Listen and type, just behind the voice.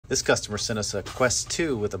This customer sent us a Quest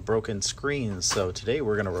 2 with a broken screen, so today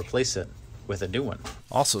we're going to replace it with a new one.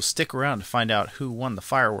 Also, stick around to find out who won the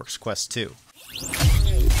Fireworks Quest 2. I'm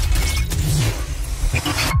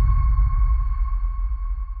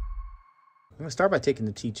going to start by taking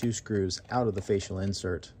the T2 screws out of the facial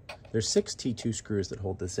insert. There's 6 T2 screws that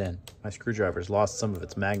hold this in. My screwdriver's lost some of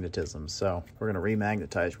its magnetism, so we're going to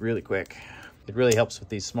remagnetize really quick. It really helps with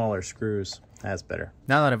these smaller screws. That's better.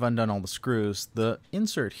 Now that I've undone all the screws, the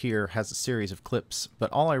insert here has a series of clips,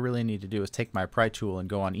 but all I really need to do is take my pry tool and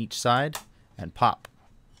go on each side and pop.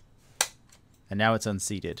 And now it's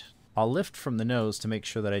unseated. I'll lift from the nose to make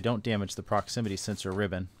sure that I don't damage the proximity sensor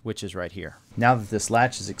ribbon, which is right here. Now that this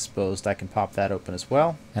latch is exposed, I can pop that open as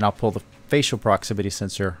well, and I'll pull the facial proximity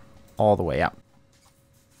sensor all the way out.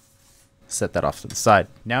 Set that off to the side.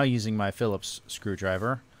 Now using my Phillips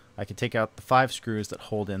screwdriver, I can take out the 5 screws that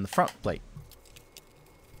hold in the front plate.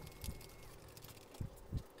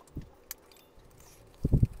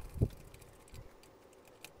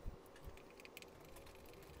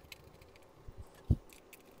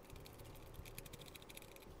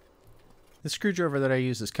 The screwdriver that I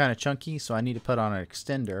use is kind of chunky, so I need to put on an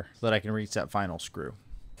extender so that I can reach that final screw.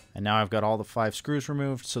 And now I've got all the 5 screws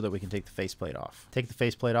removed so that we can take the faceplate off. Take the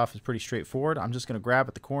faceplate off is pretty straightforward. I'm just going to grab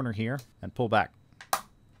at the corner here and pull back.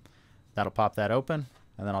 That'll pop that open,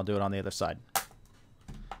 and then I'll do it on the other side.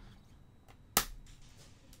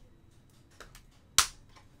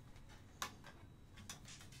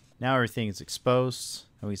 Now everything is exposed,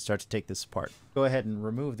 and we start to take this apart. Go ahead and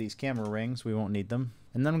remove these camera rings. We won't need them.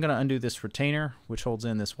 And then I'm going to undo this retainer, which holds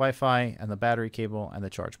in this Wi-Fi and the battery cable and the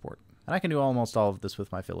charge port. And I can do almost all of this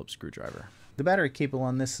with my Phillips screwdriver. The battery cable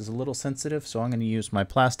on this is a little sensitive, so I'm going to use my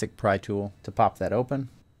plastic pry tool to pop that open.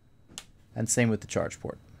 And same with the charge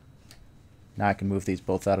port. Now I can move these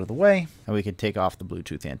both out of the way, and we can take off the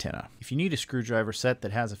Bluetooth antenna. If you need a screwdriver set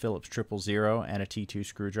that has a Phillips 000 and a T2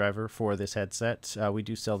 screwdriver for this headset, we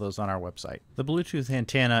do sell those on our website. The Bluetooth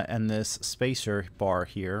antenna and this spacer bar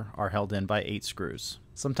here are held in by 8 screws.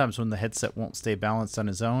 Sometimes when the headset won't stay balanced on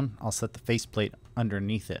its own, I'll set the faceplate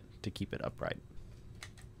underneath it to keep it upright.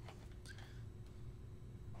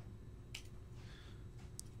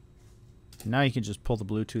 Now you can just pull the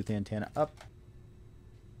Bluetooth antenna up.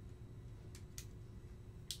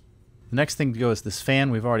 The next thing to go is this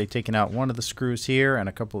fan. We've already taken out one of the screws here and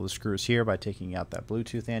a couple of the screws here by taking out that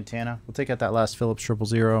Bluetooth antenna. We'll take out that last Phillips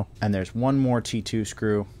 000, and there's one more T2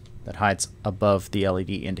 screw that hides above the LED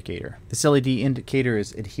indicator. This LED indicator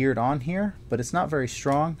is adhered on here, but it's not very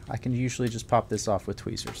strong. I can usually just pop this off with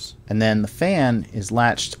tweezers. And then the fan is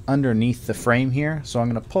latched underneath the frame here, so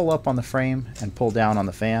I'm going to pull up on the frame and pull down on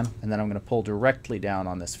the fan, and then I'm going to pull directly down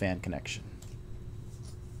on this fan connection.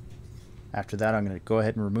 After that, I'm going to go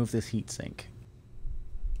ahead and remove this heatsink.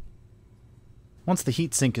 Once the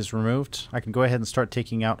heatsink is removed, I can go ahead and start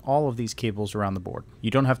taking out all of these cables around the board. You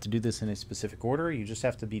don't have to do this in a specific order, you just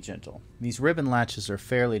have to be gentle. These ribbon latches are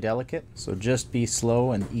fairly delicate, so just be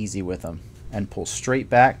slow and easy with them. And pull straight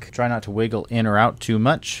back. Try not to wiggle in or out too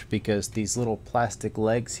much, because these little plastic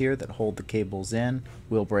legs here that hold the cables in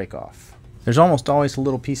will break off. There's almost always a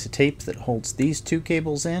little piece of tape that holds these 2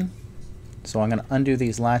 cables in, so I'm going to undo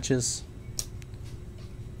these latches.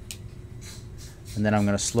 And then I'm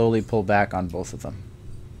going to slowly pull back on both of them.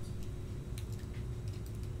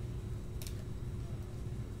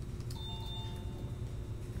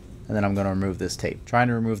 And then I'm going to remove this tape. Trying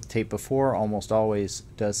to remove the tape before almost always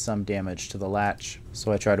does some damage to the latch,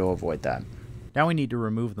 so I try to avoid that. Now we need to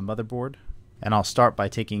remove the motherboard, and I'll start by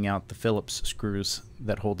taking out the Phillips screws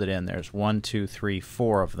that hold it in. There's 1, 2, 3,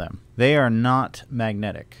 4 of them. They are not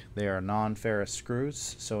magnetic. They are non-ferrous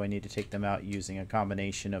screws, so I need to take them out using a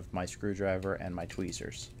combination of my screwdriver and my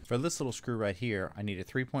tweezers. For this little screw right here, I need a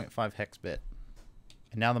 3.5 hex bit.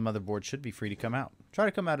 And now the motherboard should be free to come out. Try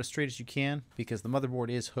to come out as straight as you can, because the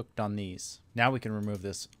motherboard is hooked on these. Now we can remove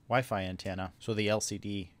this Wi-Fi antenna so the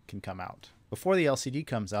LCD can come out. Before the LCD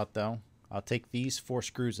comes out though, I'll take these 4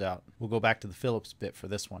 screws out. We'll go back to the Phillips bit for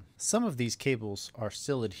this one. Some of these cables are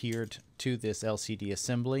still adhered to this LCD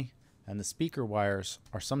assembly, and the speaker wires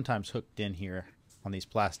are sometimes hooked in here on these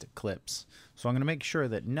plastic clips. So I'm going to make sure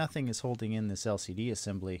that nothing is holding in this LCD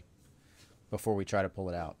assembly before we try to pull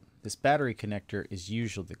it out. This battery connector is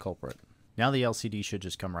usually the culprit. Now the LCD should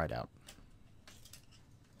just come right out.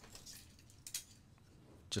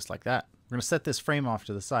 Just like that. We're going to set this frame off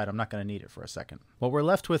to the side. I'm not going to need it for a second. What we're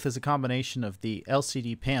left with is a combination of the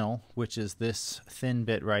LCD panel, which is this thin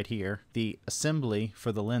bit right here, the assembly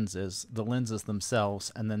for the lenses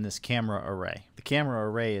themselves, and then this camera array. The camera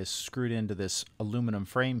array is screwed into this aluminum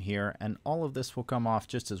frame here, and all of this will come off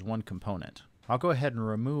just as one component. I'll go ahead and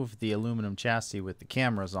remove the aluminum chassis with the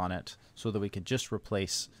cameras on it so that we can just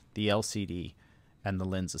replace the LCD and the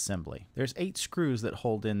lens assembly. There's 8 screws that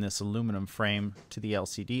hold in this aluminum frame to the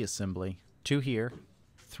LCD assembly. 2 here,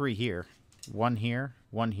 3 here, 1 here,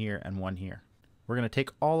 1 here, and 1 here. We're going to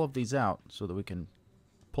take all of these out so that we can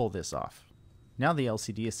pull this off. Now the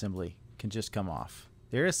LCD assembly can just come off.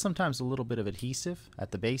 There is sometimes a little bit of adhesive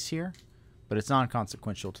at the base here, but it's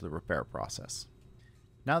non-consequential to the repair process.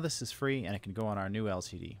 Now this is free and it can go on our new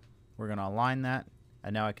LCD. We're going to align that,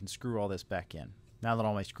 and now I can screw all this back in. Now that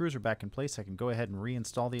all my screws are back in place, I can go ahead and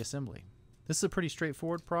reinstall the assembly. This is a pretty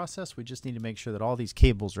straightforward process. We just need to make sure that all these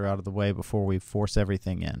cables are out of the way before we force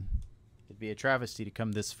everything in. It'd be a travesty to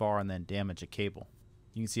come this far and then damage a cable.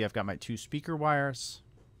 You can see I've got my 2 speaker wires,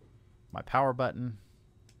 my power button,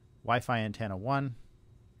 Wi-Fi antenna 1,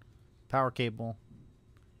 power cable,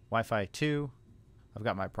 Wi-Fi 2, I've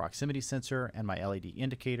got my proximity sensor and my LED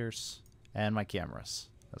indicators, and my cameras,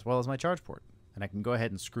 as well as my charge port. And I can go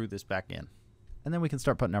ahead and screw this back in. And then we can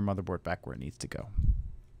start putting our motherboard back where it needs to go.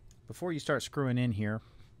 Before you start screwing in here,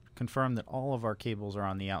 confirm that all of our cables are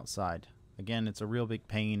on the outside. Again, it's a real big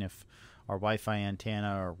pain if our Wi-Fi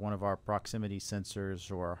antenna or one of our proximity sensors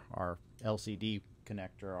or our LCD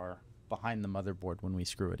connector are behind the motherboard when we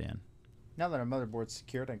screw it in. Now that our motherboard's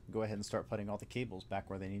secured, I can go ahead and start putting all the cables back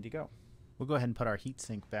where they need to go. We'll go ahead and put our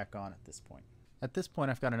heatsink back on at this point. At this point,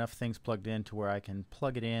 I've got enough things plugged in to where I can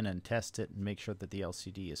plug it in and test it and make sure that the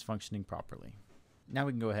LCD is functioning properly. Now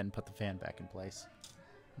we can go ahead and put the fan back in place.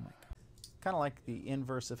 Kind of like the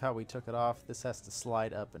inverse of how we took it off, this has to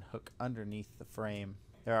slide up and hook underneath the frame.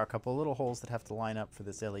 There are a couple little holes that have to line up for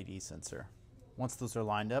this LED sensor. Once those are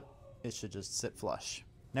lined up, it should just sit flush.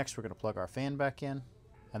 Next, we're going to plug our fan back in,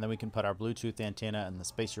 and then we can put our Bluetooth antenna and the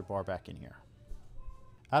spacer bar back in here.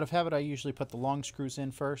 Out of habit, I usually put the long screws in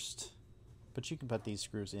first, but you can put these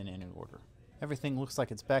screws in any order. Everything looks like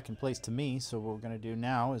it's back in place to me, so what we're going to do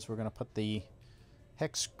now is we're going to put the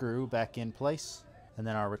hex screw back in place, and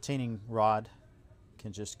then our retaining rod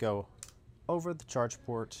can just go over the charge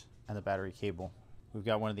port and the battery cable. We've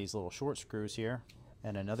got one of these little short screws here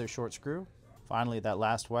and another short screw. Finally, that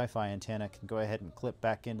last Wi-Fi antenna can go ahead and clip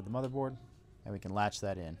back into the motherboard, and we can latch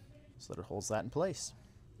that in so that it holds that in place.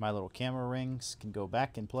 My little camera rings can go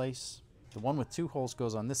back in place. The one with 2 holes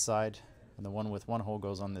goes on this side, and the one with 1 hole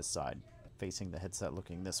goes on this side, facing the headset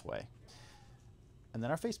looking this way. And then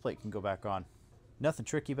our faceplate can go back on. Nothing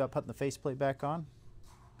tricky about putting the faceplate back on.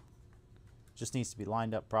 Just needs to be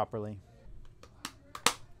lined up properly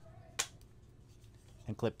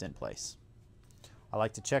and clipped in place. I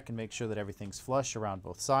like to check and make sure that everything's flush around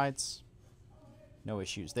both sides. No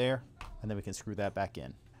issues there. And then we can screw that back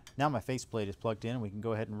in. Now my faceplate is plugged in, and we can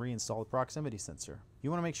go ahead and reinstall the proximity sensor.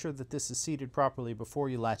 You want to make sure that this is seated properly before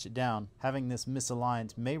you latch it down. Having this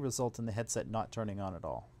misaligned may result in the headset not turning on at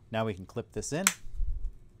all. Now we can clip this in.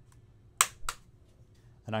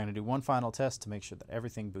 And I'm going to do one final test to make sure that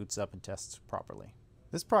everything boots up and tests properly.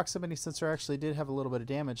 This proximity sensor actually did have a little bit of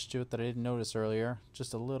damage to it that I didn't notice earlier.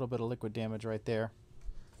 Just a little bit of liquid damage right there.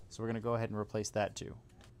 So we're going to go ahead and replace that too.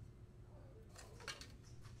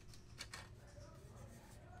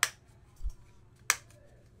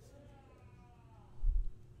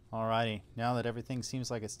 Alrighty, now that everything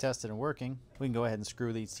seems like it's tested and working, we can go ahead and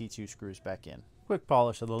screw these T2 screws back in. Quick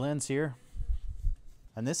polish of the lens here.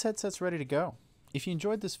 And this headset's ready to go. If you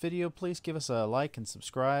enjoyed this video, please give us a like and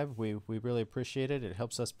subscribe. We really appreciate it. It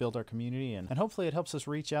helps us build our community, and hopefully it helps us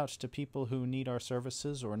reach out to people who need our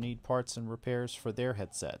services or need parts and repairs for their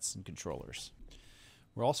headsets and controllers.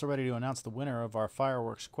 We're also ready to announce the winner of our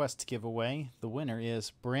Fireworks Quest giveaway. The winner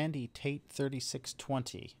is Brandy Tate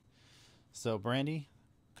 3620. So Brandy,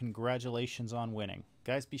 congratulations on winning.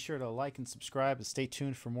 Guys, be sure to like and subscribe and stay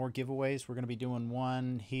tuned for more giveaways. We're going to be doing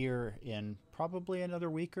one here in probably another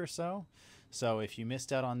week or so. So if you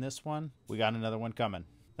missed out on this one, we got another one coming.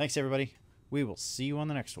 Thanks, everybody. We will see you on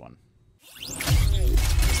the next one.